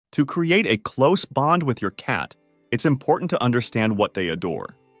To create a close bond with your cat, it's important to understand what they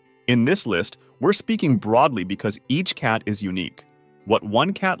adore. In this list, we're speaking broadly because each cat is unique. What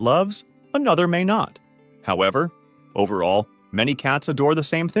one cat loves, another may not. However, overall, many cats adore the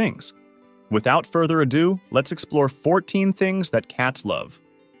same things. Without further ado, let's explore 14 things that cats love.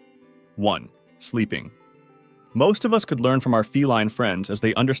 1. Sleeping. Most of us could learn from our feline friends as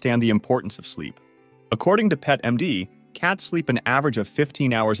they understand the importance of sleep. According to Pet MD, cats sleep an average of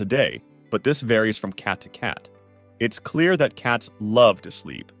 15 hours a day, but this varies from cat to cat. It's clear that cats love to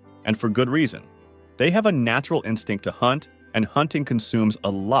sleep, and for good reason. They have a natural instinct to hunt, and hunting consumes a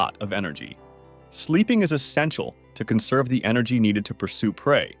lot of energy. Sleeping is essential to conserve the energy needed to pursue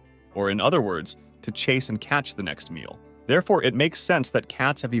prey, or in other words, to chase and catch the next meal. Therefore, it makes sense that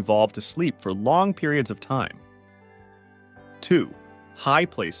cats have evolved to sleep for long periods of time. 2. High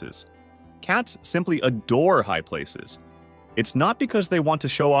places. Cats simply adore high places. It's not because they want to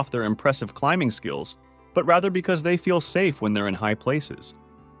show off their impressive climbing skills, but rather because they feel safe when they're in high places.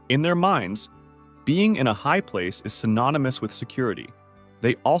 In their minds, being in a high place is synonymous with security.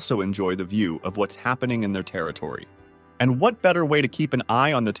 They also enjoy the view of what's happening in their territory. And what better way to keep an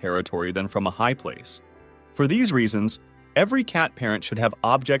eye on the territory than from a high place? For these reasons, every cat parent should have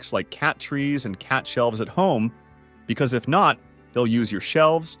objects like cat trees and cat shelves at home, because if not, they'll use your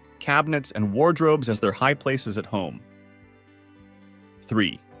shelves, cabinets, and wardrobes as their high places at home.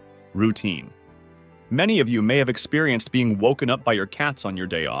 3. Routine. Many of you may have experienced being woken up by your cats on your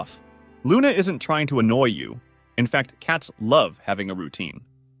day off. Luna isn't trying to annoy you. In fact, cats love having a routine.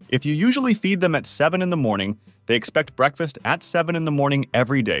 If you usually feed them at 7 in the morning, they expect breakfast at 7 in the morning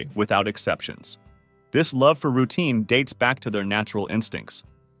every day, without exceptions. This love for routine dates back to their natural instincts.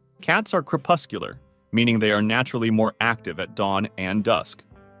 Cats are crepuscular, meaning they are naturally more active at dawn and dusk.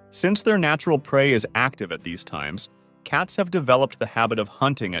 Since their natural prey is active at these times, cats have developed the habit of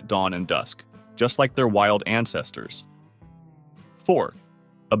hunting at dawn and dusk, just like their wild ancestors. 4.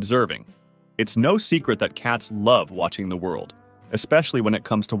 Observing. It's no secret that cats love watching the world, especially when it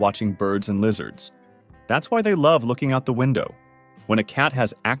comes to watching birds and lizards. That's why they love looking out the window. When a cat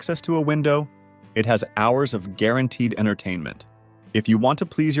has access to a window, it has hours of guaranteed entertainment. If you want to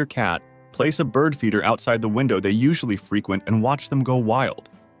please your cat, place a bird feeder outside the window they usually frequent and watch them go wild.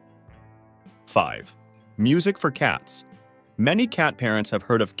 5. Music for cats. Many cat parents have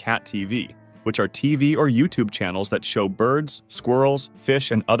heard of Cat TV, which are TV or YouTube channels that show birds, squirrels,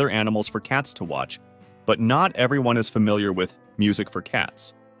 fish, and other animals for cats to watch. But not everyone is familiar with music for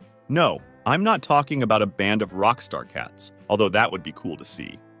cats. No, I'm not talking about a band of rock star cats, although that would be cool to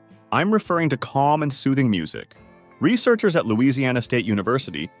see. I'm referring to calm and soothing music. Researchers at Louisiana State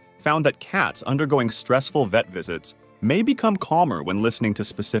University found that cats undergoing stressful vet visits may become calmer when listening to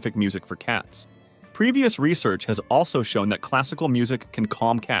specific music for cats. Previous research has also shown that classical music can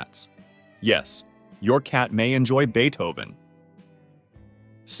calm cats. Yes, your cat may enjoy Beethoven.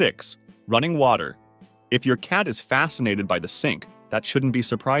 6. Running water. If your cat is fascinated by the sink, that shouldn't be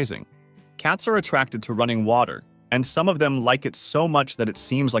surprising. Cats are attracted to running water, and some of them like it so much that it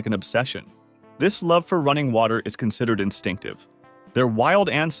seems like an obsession. This love for running water is considered instinctive. Their wild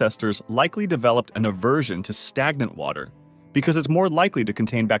ancestors likely developed an aversion to stagnant water because it's more likely to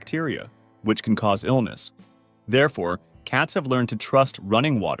contain bacteria, which can cause illness. Therefore, cats have learned to trust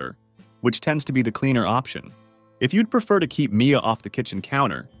running water, which tends to be the cleaner option. If you'd prefer to keep Mia off the kitchen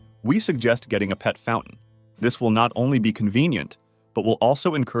counter, we suggest getting a pet fountain. This will not only be convenient, but will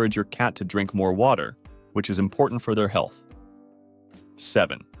also encourage your cat to drink more water, which is important for their health.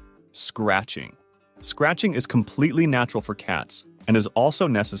 7. Scratching. Scratching is completely natural for cats and is also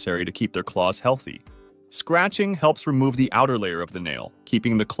necessary to keep their claws healthy. Scratching helps remove the outer layer of the nail,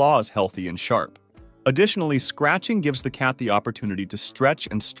 keeping the claws healthy and sharp. Additionally, scratching gives the cat the opportunity to stretch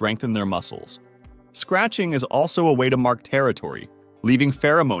and strengthen their muscles. Scratching is also a way to mark territory, leaving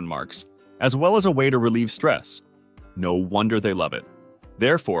pheromone marks, as well as a way to relieve stress. No wonder they love it.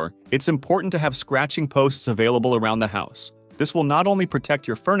 Therefore, it's important to have scratching posts available around the house. This will not only protect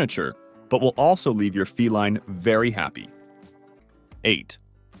your furniture, but will also leave your feline very happy. 8.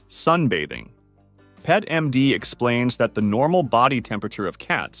 Sunbathing. Pet MD explains that the normal body temperature of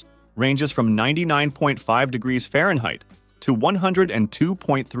cats ranges from 99.5 degrees Fahrenheit to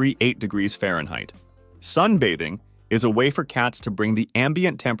 102.38 degrees Fahrenheit. Sunbathing is a way for cats to bring the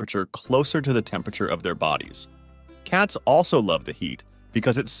ambient temperature closer to the temperature of their bodies. Cats also love the heat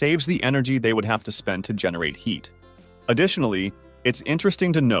because it saves the energy they would have to spend to generate heat. Additionally, it's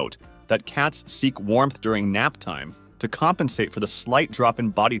interesting to note that cats seek warmth during nap time to compensate for the slight drop in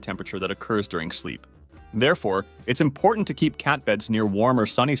body temperature that occurs during sleep. Therefore, it's important to keep cat beds near warm or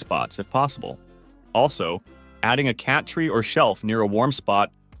sunny spots if possible. Also, adding a cat tree or shelf near a warm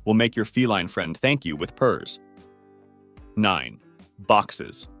spot will make your feline friend thank you with purrs. 9.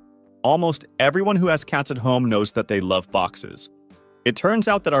 Boxes. Almost everyone who has cats at home knows that they love boxes. It turns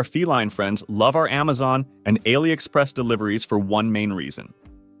out that our feline friends love our Amazon and AliExpress deliveries for one main reason: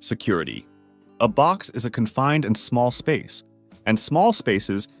 security. A box is a confined and small space, and small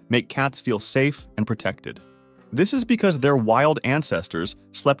spaces make cats feel safe and protected. This is because their wild ancestors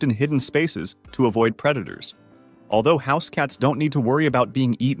slept in hidden spaces to avoid predators. Although house cats don't need to worry about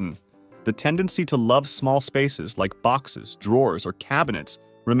being eaten, the tendency to love small spaces like boxes, drawers, or cabinets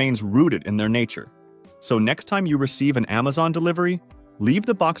remains rooted in their nature. So next time you receive an Amazon delivery, leave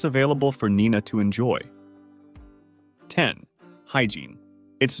the box available for Nina to enjoy. 10. Hygiene.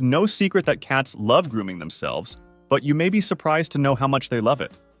 It's no secret that cats love grooming themselves, but you may be surprised to know how much they love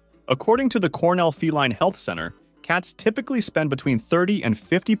it. According to the Cornell Feline Health Center, cats typically spend between 30 and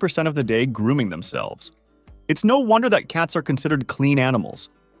 50% of the day grooming themselves. It's no wonder that cats are considered clean animals.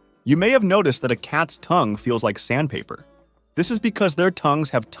 You may have noticed that a cat's tongue feels like sandpaper. This is because their tongues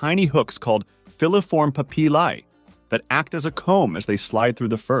have tiny hooks called filiform papillae that act as a comb as they slide through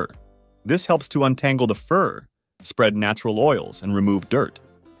the fur. This helps to untangle the fur, spread natural oils, and remove dirt.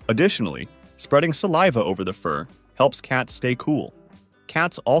 Additionally, spreading saliva over the fur helps cats stay cool.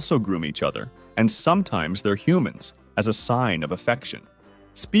 Cats also groom each other, and sometimes their humans, as a sign of affection.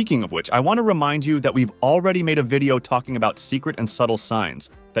 Speaking of which, I want to remind you that we've already made a video talking about secret and subtle signs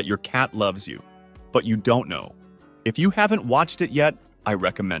that your cat loves you, but you don't know. If you haven't watched it yet, I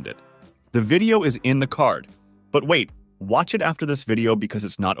recommend it. The video is in the card, but wait, watch it after this video because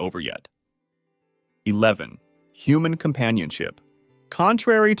it's not over yet. 11. Human companionship.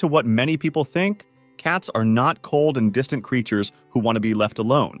 Contrary to what many people think, cats are not cold and distant creatures who want to be left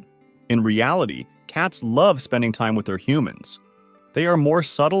alone. In reality, cats love spending time with their humans. They are more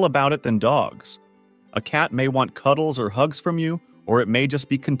subtle about it than dogs. A cat may want cuddles or hugs from you, or it may just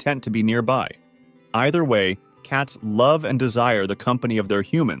be content to be nearby. Either way, cats love and desire the company of their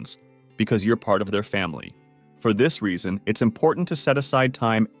humans because you're part of their family. For this reason, it's important to set aside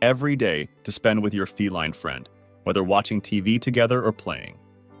time every day to spend with your feline friend, whether watching TV together or playing.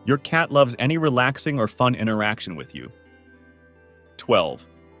 Your cat loves any relaxing or fun interaction with you. 12.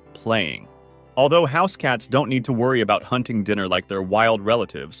 Playing. Although house cats don't need to worry about hunting dinner like their wild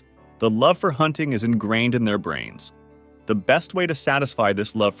relatives, the love for hunting is ingrained in their brains. The best way to satisfy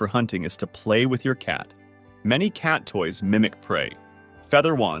this love for hunting is to play with your cat. Many cat toys mimic prey.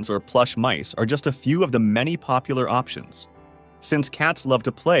 Feather wands or plush mice are just a few of the many popular options. Since cats love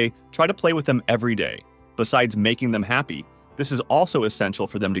to play, try to play with them every day. Besides making them happy, this is also essential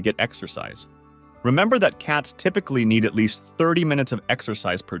for them to get exercise. Remember that cats typically need at least 30 minutes of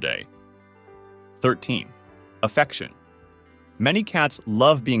exercise per day. 13. Affection. Many cats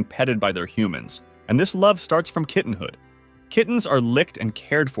love being petted by their humans, and this love starts from kittenhood. Kittens are licked and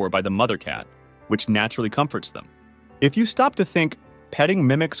cared for by the mother cat, which naturally comforts them. If you stop to think, petting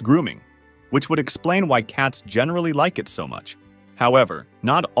mimics grooming, which would explain why cats generally like it so much. However,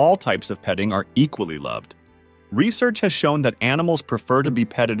 not all types of petting are equally loved. Research has shown that animals prefer to be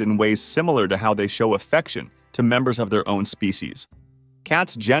petted in ways similar to how they show affection to members of their own species.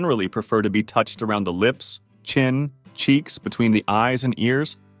 Cats generally prefer to be touched around the lips, chin, cheeks, between the eyes and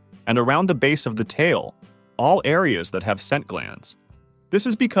ears, and around the base of the tail, all areas that have scent glands. This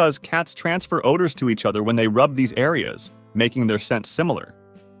is because cats transfer odors to each other when they rub these areas, making their scent similar.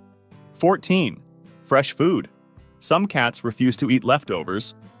 14. Fresh food. Some cats refuse to eat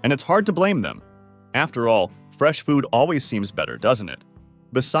leftovers, and it's hard to blame them. After all, fresh food always seems better, doesn't it?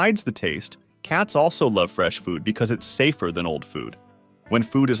 Besides the taste, cats also love fresh food because it's safer than old food. When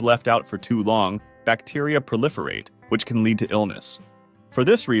food is left out for too long, bacteria proliferate, which can lead to illness. For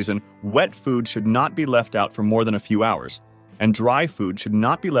this reason, wet food should not be left out for more than a few hours, and dry food should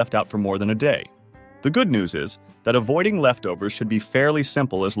not be left out for more than a day. The good news is that avoiding leftovers should be fairly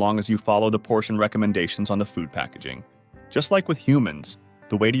simple as long as you follow the portion recommendations on the food packaging. Just like with humans,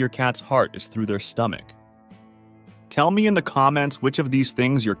 the way to your cat's heart is through their stomach. Tell me in the comments which of these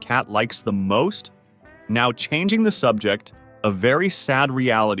things your cat likes the most. Now, changing the subject, a very sad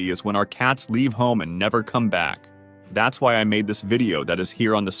reality is when our cats leave home and never come back. That's why I made this video that is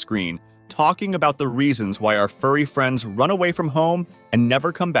here on the screen, talking about the reasons why our furry friends run away from home and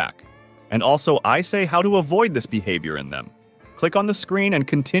never come back. And also, I say how to avoid this behavior in them. Click on the screen and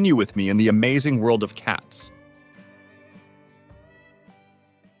continue with me in the amazing world of cats.